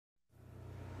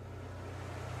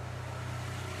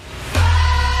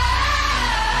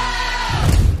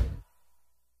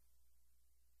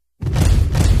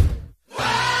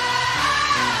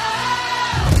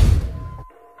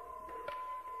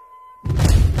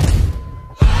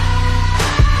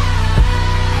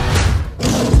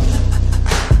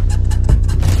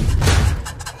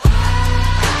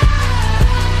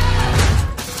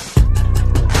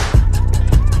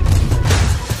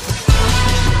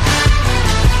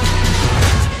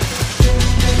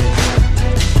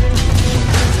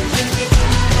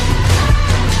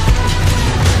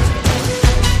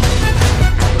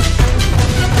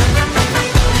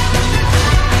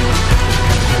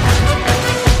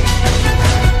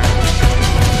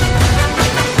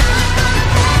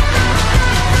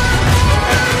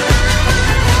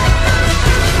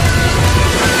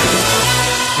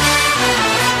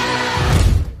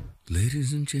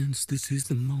gents, this is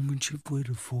the moment you've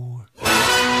waited for.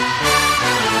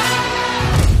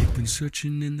 You've been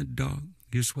searching in the dark,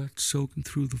 your sweat soaking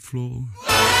through the floor.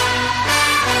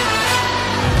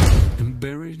 And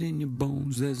buried in your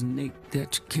bones, there's an ache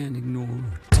that you can't ignore.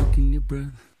 Taking your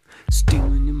breath,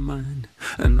 stealing your mind,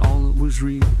 and all that was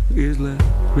real is left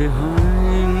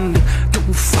behind.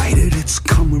 Don't fight it, it's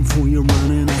coming for you,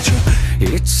 running at you.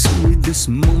 It's only this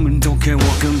moment, don't care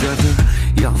what comes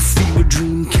after. Your fever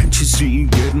dream, can't you see,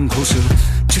 getting closer.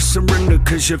 Just surrender,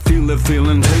 cause you feel the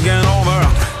feeling taking over.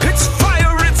 It's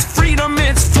fire, it's freedom,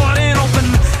 it's flooding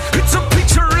open.